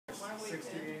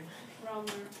60 games? Around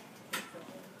there.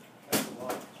 That's a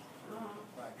lot.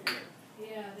 Back here.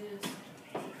 Yeah, it is.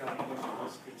 Kind of push the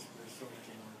biscuits, there's so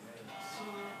many more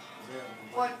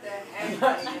games. What the heck?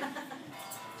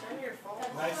 Turn your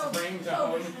phone. Nice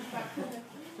ringtone.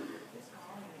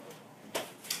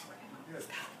 Good.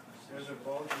 There's a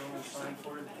bulge you want to sign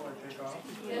for it before I take off?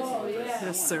 Oh, yeah.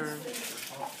 Yes, sir.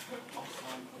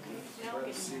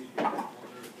 Let's see.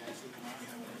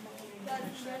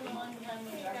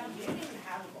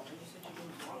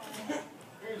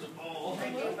 Here's a bowl.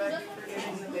 Thank you, Becky, for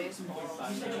getting the baseball.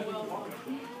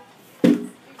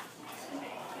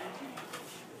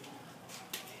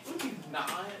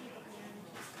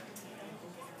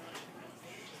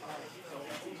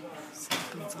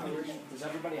 Does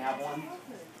everybody have one?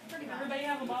 Everybody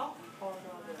have a ball?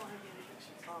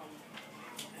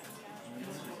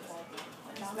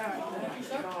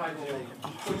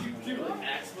 Would you do an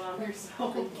accent on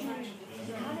yourself?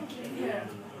 Yeah.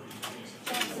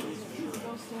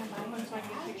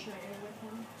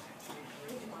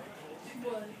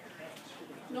 What?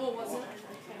 No, it wasn't.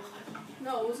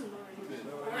 No, it wasn't mine.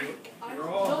 I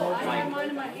had mine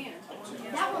in my hand.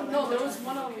 That one? No, there was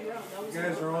one on the ground. That was You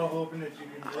guys are all hoping that you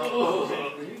can drop it.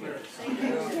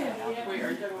 Wait,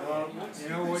 are you You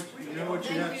know what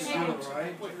you have to do,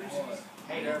 right?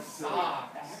 You have to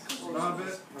love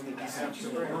it, and you have to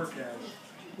work at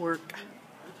it. Work.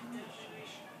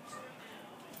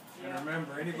 And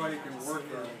remember, anybody can work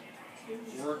at it.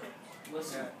 Work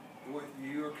Listen. at what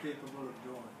you're capable of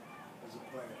doing as a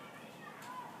player.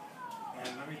 And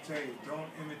let me tell you, don't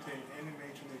imitate any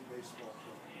Major League Baseball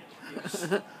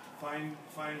player.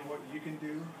 Find what you can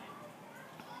do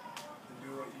and do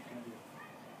what you can do.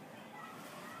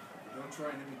 Don't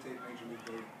try and imitate Major League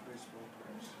Baseball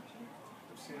players.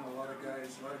 I've seen a lot of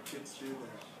guys, a lot of kids do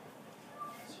that.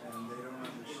 And they don't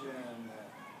understand that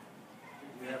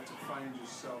you have to find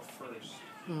yourself first.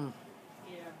 Mm.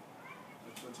 Yeah.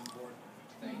 That's what's important.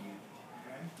 Thank you.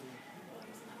 Okay?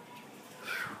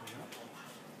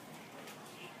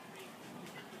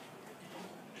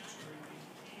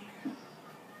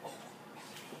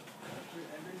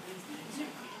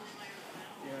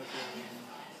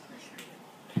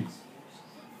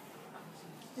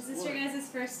 Is this your guys'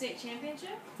 first state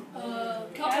championship?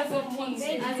 Couple of teams.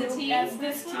 As a team? As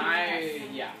this team.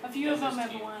 Yeah. A few of them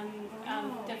have won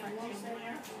different teams.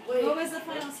 What was the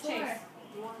final score? Chase.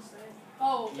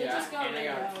 Oh, they Yeah, just got and they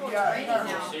rid got of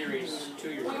a series 2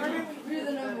 years ago. We're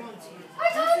the number 1 team.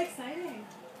 That's exciting.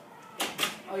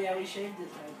 Oh yeah, we shaved it.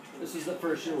 This is the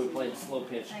first year we played slow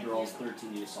pitch girls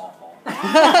 13U softball.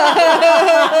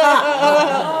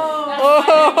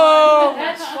 Oh.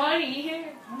 That's funny.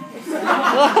 Oh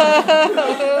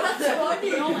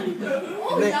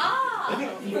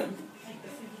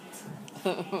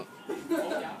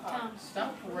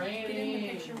Stop Get in the raining.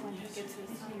 picture when he gets his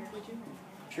here, would you?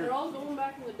 Sure. They're all going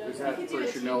back in the desert. Is that for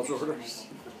Chanel's orders?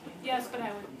 Yes, but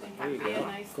I would think There you that'd be a go.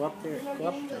 nice Go up there. Go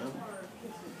up there.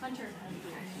 Hunter.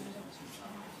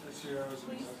 This year I was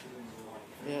inducted into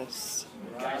the Yes.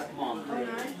 Guys, come on.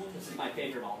 This is my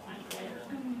favorite all-time player.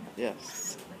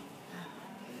 Yes.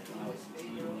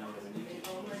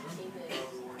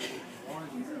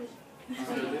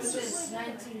 This is the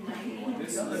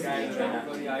guy that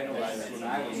everybody idolized when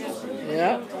I was over.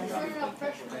 Yeah.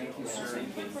 Thank you, sir.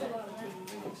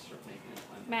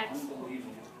 Max.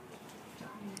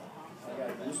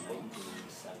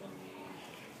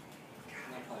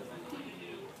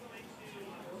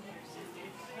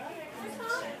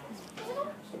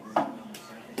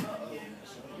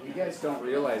 You guys don't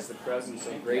realize the presence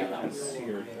of greatness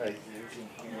here.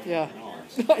 Yeah.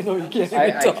 I know you can't even I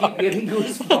talk. keep getting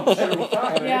goosebumps every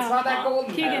time. Yeah. It's not that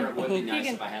golden. Keegan. It would be nice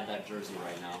Keegan. if I had that jersey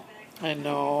right now. I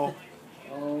know.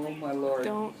 Oh my lord.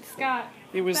 Don't. Scott.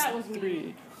 He was That was me.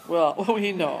 3. Well,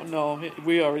 we know. No,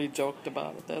 we already joked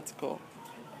about it. That's cool.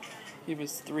 He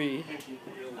was 3.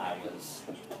 I was.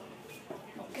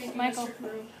 Michael.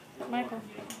 Michael.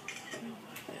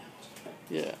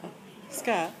 Yeah.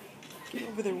 Scott, get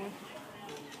over there. One.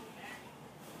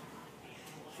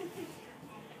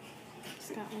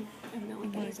 Scotland. And Millie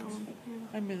got his own.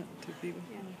 I meant to be with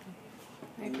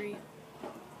I agree.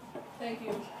 Thank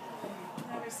you.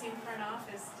 Never seen front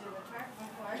office do the park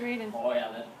before. Drayden. Oh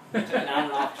yeah, that took an on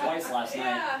and off twice last night.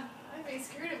 Yeah. I'd be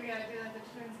screwed if we gotta do that at the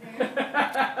Twins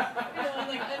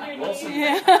game. Wilson.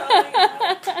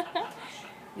 Yeah.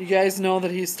 You guys know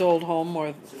that he stole home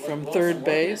more from third Wilson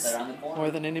base there on the corner.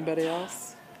 more than anybody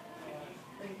else.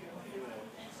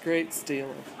 Great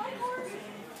stealer.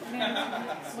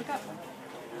 Look up.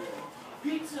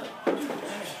 Pizza. I'm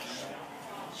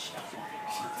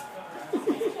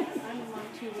in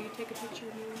line too. Will you take a picture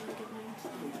of me when I get mine?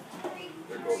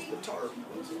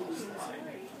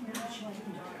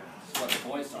 What the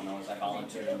boys don't know is I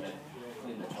volunteered them to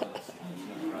clean the toilets.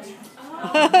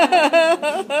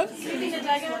 Sweeping the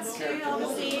dugouts too, all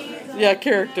the seats. Yeah,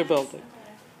 character building.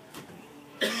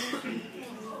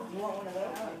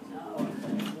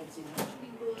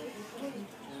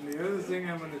 And the other thing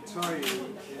I'm going to tell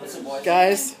you Listen, is boys.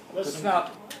 Guys, Listen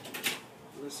up.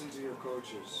 listen to your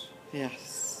coaches.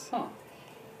 yes. Huh.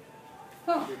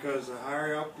 Because the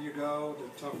higher up you go, the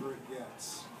tougher it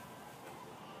gets.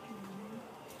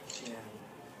 And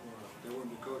they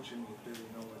wouldn't be coaching you if they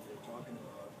didn't know what they're talking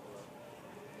about or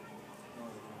know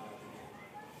anything about the game.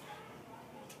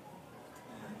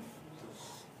 And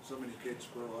so many kids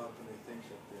grow up and they think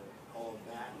that they're all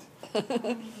that.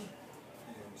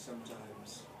 And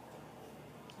sometimes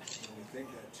when you think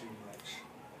that too much,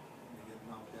 you get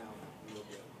knocked down a little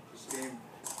bit. This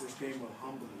game will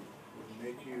humble you. It'll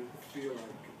make you feel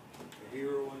like a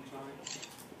hero one time.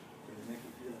 It'll make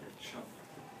you feel like a chump.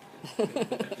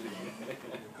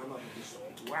 You come up and just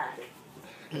whack,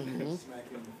 smack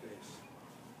you in the face.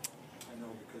 I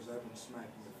know because I've been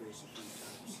smacked in the face a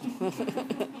few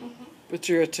times. But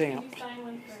you're a champ. You sign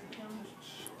one for him.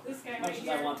 This guy As right much as I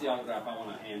here. want the autograph, I want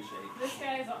a handshake. This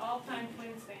guy is an all-time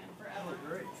Twins fan forever.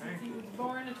 Great, thank He you. was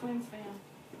born a Twins fan.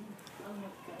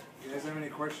 You guys have any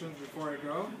questions before I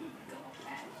go?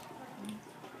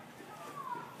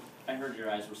 I heard your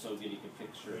eyes were so good you could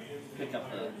pick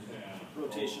up the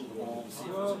rotation of the ball to see if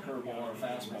it was a curveball or a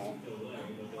fastball.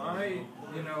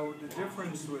 The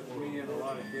difference with me and a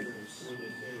lot of hitters,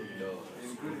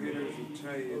 and good hitters will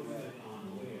tell you that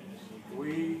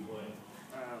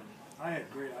I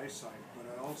had great eyesight, but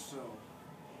I also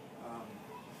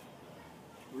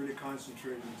really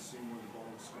concentrated on seeing where the ball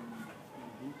was coming.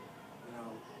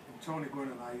 And Tony Gwynn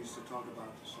and I used to talk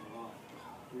about this a lot.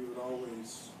 We would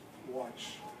always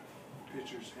watch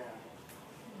pitcher's hat.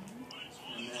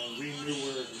 And then we knew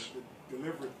where the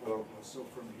delivered ball was. So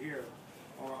from here,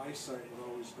 our eyesight would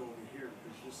always go over here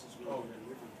because this is where the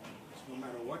delivered ball was. No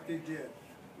matter what they did,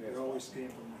 they always came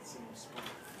from that same spot.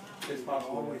 It's You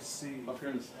possible. could always see Up here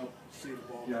in the, the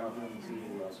ball. yeah, up here in the city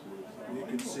last week. And you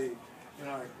can see,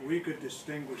 like we could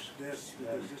distinguish this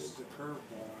because this is a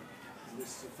curveball and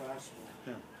this is a fastball.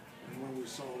 Yeah. And when we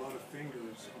saw a lot of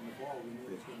fingers on the ball, we knew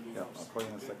it was going to be Yeah, I'll call you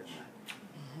in a second.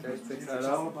 Guys, fix It's that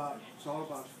all up. about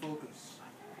focus.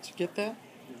 Did you get that?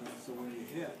 So when you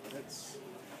hit, that's,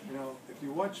 if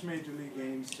you watch Major League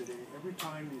games today, every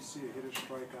time you see a hitter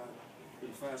strike out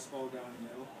with a fastball down the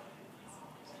middle,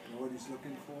 you know what he's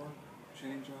looking for?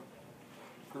 Change-up,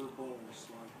 curveball, or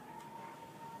slider.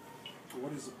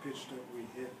 What is the pitch that we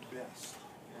hit best?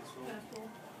 Fastball.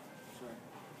 That's right.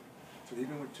 So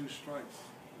even with 2 strikes,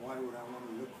 why would I want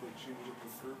to look for a change-up or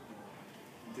curveball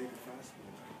and take a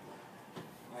fastball?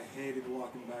 I hated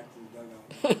walking back to the dugout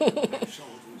with my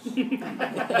shoulders. You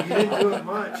didn't do it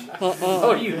much.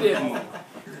 Oh, you didn't.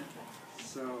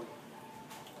 So,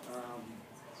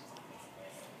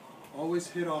 always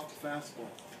hit off the fastball.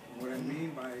 What I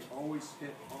mean by always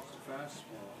hit off the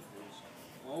fastball is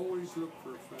always look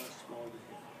for a fastball to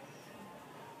hit.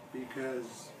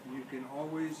 Because you can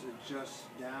always adjust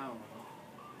down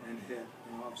and hit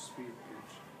an off-speed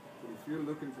pitch. But if you're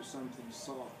looking for something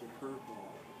soft, a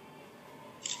curveball,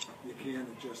 you can't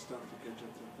adjust up to catch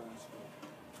up to the fastball.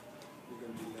 You're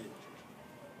going to be late.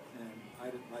 And I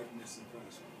didn't like missing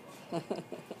fastballs.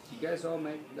 You guys all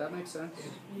that makes sense?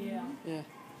 Yeah. Yeah.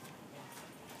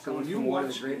 So when Coming you from one of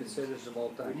watch the greatest hitters of all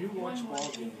when time. you watch ball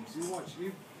games,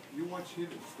 you watch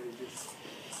hitters, they just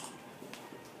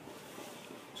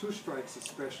 2 strikes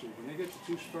especially. When they get to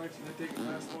 2 strikes and they take a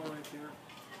fastball right there,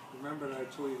 remember that I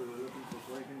told you they were looking for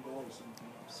breaking ball or something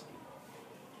else.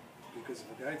 Because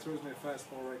if a guy throws me a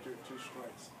fastball right there at 2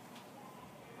 strikes,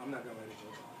 I'm not gonna let it go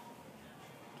by.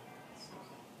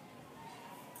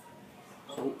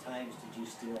 How many times did you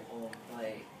steal home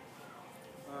plate?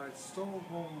 I stole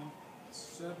home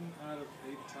 7 out of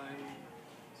 8 times.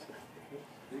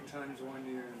 8 times one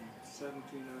year and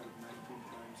 17 out of 19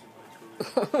 times in my career.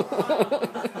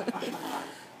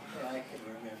 Yeah, I can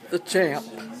remember. The champ.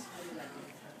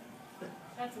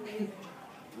 That's amazing.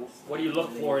 What do you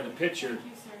look for in a pitcher Thank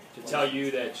you, sir. to tell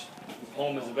you that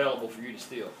home is available for you to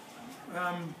steal?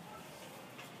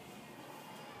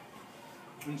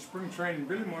 In spring training,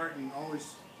 Billy Martin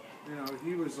always,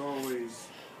 he was always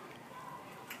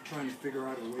trying to figure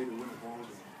out a way to win a ball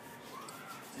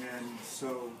game. And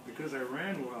so, because I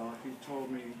ran well, he told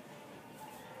me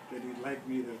that he'd like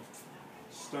me to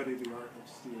study the art of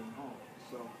stealing home.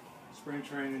 So, spring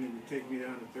training, he would take me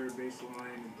down to third base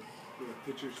line, and the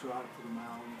pitchers go out to the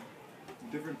mound.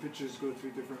 And different pitchers go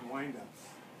through different windups.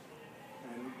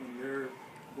 And when they're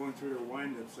going through their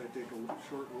windups, I take a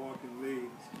short walk and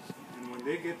lead. And when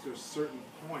they get to a certain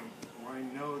point where I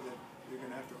know that they're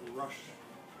going to have to rush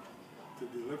to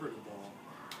deliver the ball,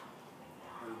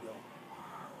 I go.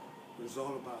 But it's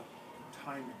all about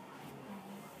timing.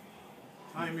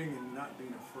 Timing and not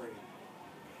being afraid.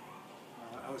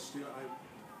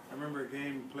 I remember a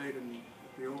game we played in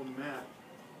the old mat.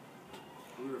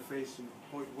 We were facing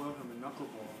Hoyt Wilhelm, a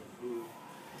knuckleballer, who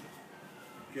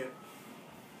get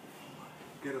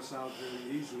us out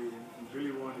very easily and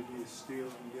really wanted me to steal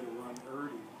and get a run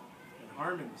early. And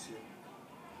Harmon was hitting.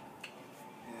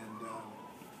 And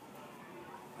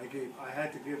I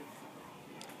had to give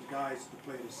the guys to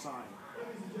play the sign.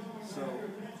 So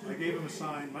I gave him a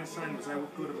sign. My sign was I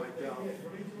would go to my belt.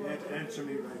 They had to answer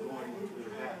me by going to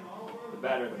their bat. The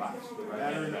batter in the box. The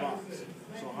batter in the box.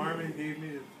 So Harmon gave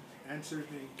me,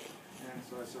 answered me, and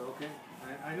so I said, okay.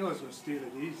 I know I was going to steal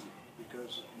it easy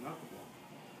because of knuckleball.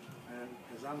 And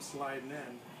as I'm sliding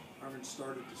in, Harmon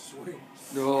started to swing.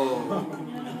 No.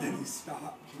 And then he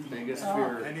stopped. Biggest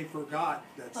fear. And he forgot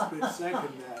that split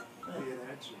second that he had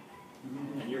answered.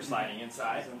 And you're sliding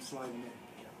inside. As I'm sliding in.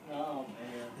 Oh,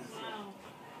 man. Wow.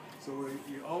 So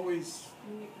you always,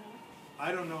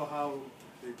 I don't know how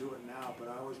they do it now, but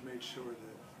I always made sure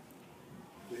that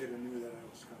the hitter knew that I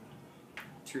was coming.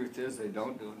 Truth is, they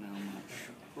don't do it now much.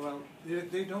 Well,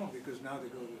 they don't because now they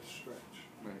go to the stretch.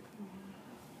 Right.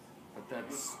 But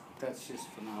that's just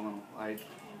phenomenal.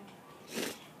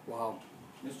 Wow.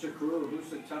 Mr. Carew, who's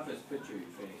the toughest pitcher you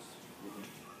face?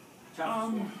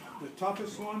 Toughest one. The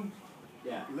toughest one,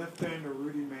 Yeah. left-hander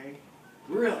Rudy May.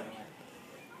 Really?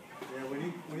 Yeah, when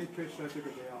he pitched, I took a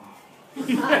day off.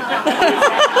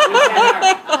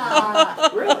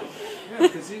 Really? Yeah,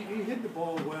 because he hit the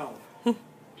ball well.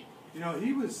 You know,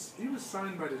 he was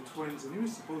signed by the Twins, and he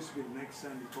was supposed to be the next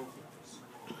Sandy Koufax.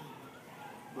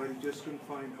 But he just couldn't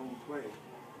find home plate.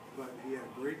 But he had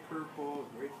a great curveball,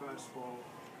 a great fastball,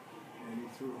 and he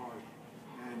threw hard.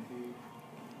 And he,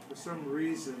 for some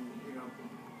reason, you know,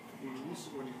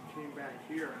 when he came back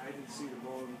here, I didn't see the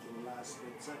ball until the last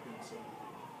 8 seconds. So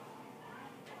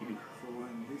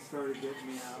when he started getting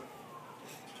me out,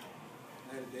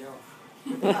 I had a day off.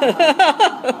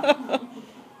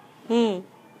 You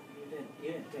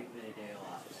didn't take many day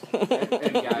offs.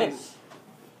 And guys,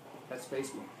 that's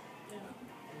baseball.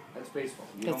 That's baseball.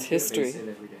 You That's don't history. Get a base hit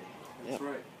every day. That's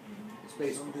right. It's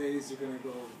baseball. Some days you're going to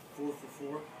go 4 for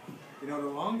 4. You know, the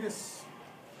longest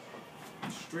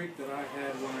streak that I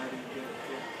had when I didn't get a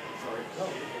hit,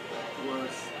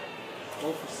 was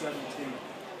 0 for 17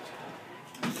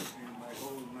 in my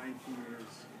whole 19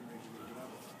 years in Major League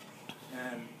level.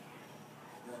 And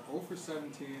that 0 for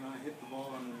 17, I hit the ball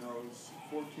on the nose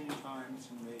 14 times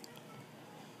and made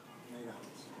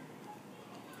outs.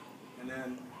 And then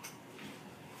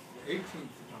the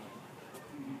 18th time,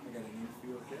 I got an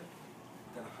infield hit,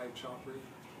 got a high chopper in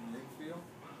the infield,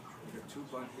 I got 2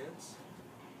 bunt hits,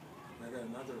 and I got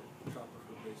another chopper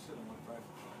for a base hit. I went 5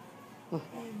 for 5.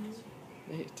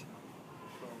 Neat.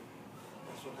 So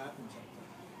that's what happens sometimes.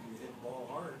 You hit the ball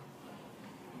hard,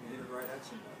 and you hit it right at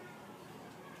somebody.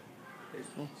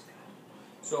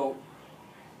 So,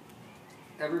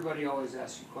 everybody always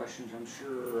asks you questions, I'm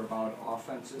sure, about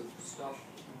offensive stuff.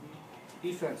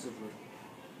 Defensively,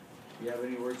 you have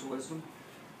any words of wisdom?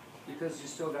 Because you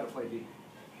still got to play D.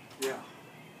 Yeah,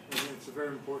 and it's a very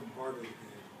important part of the game.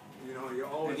 You know, you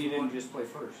always And you didn't want, just play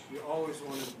first. you always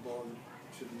wanted the ball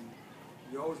to be,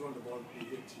 you always wanted the ball to be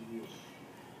hit to you.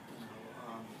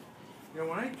 You know,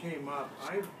 when I came up,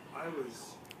 I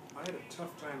had a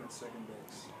tough time at second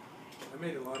base. I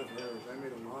made a lot of errors. I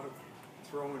made a lot of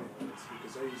throwing errors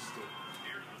because I used to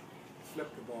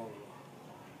flip the ball a lot.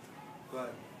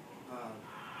 But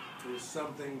it was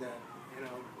something that, you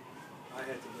know, I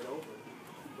had to get over.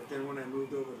 But then when I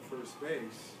moved over to first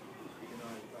base, you know,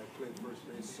 I played first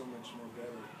base so much more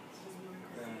better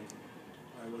than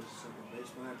I was second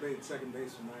baseman. I played second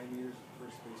base for 9 years,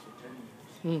 first base for 10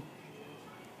 years.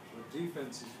 But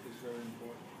defense is very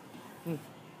important.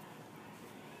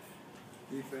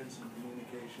 Defense and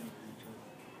communication with each other.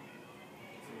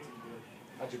 So it's important.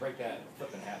 How'd you break that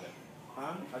flipping habit?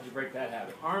 Huh? How'd you break that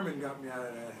habit? Harmon got me out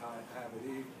of that habit.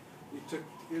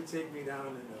 He'd take me down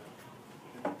in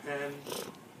the pen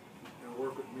and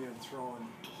work with me on throwing.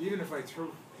 Even if I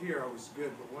threw here, I was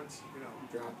good. But once, you know,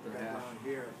 Dropped the got half. down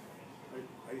here,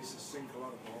 I used to sink a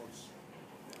lot of balls.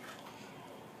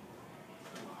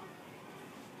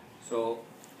 So,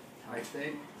 I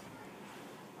think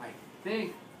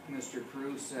Mr.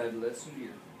 Carew said, listen to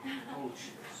your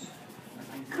coaches.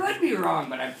 I could be wrong,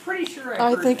 but I'm pretty sure I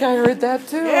heard I think that. I heard that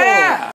too. Yeah!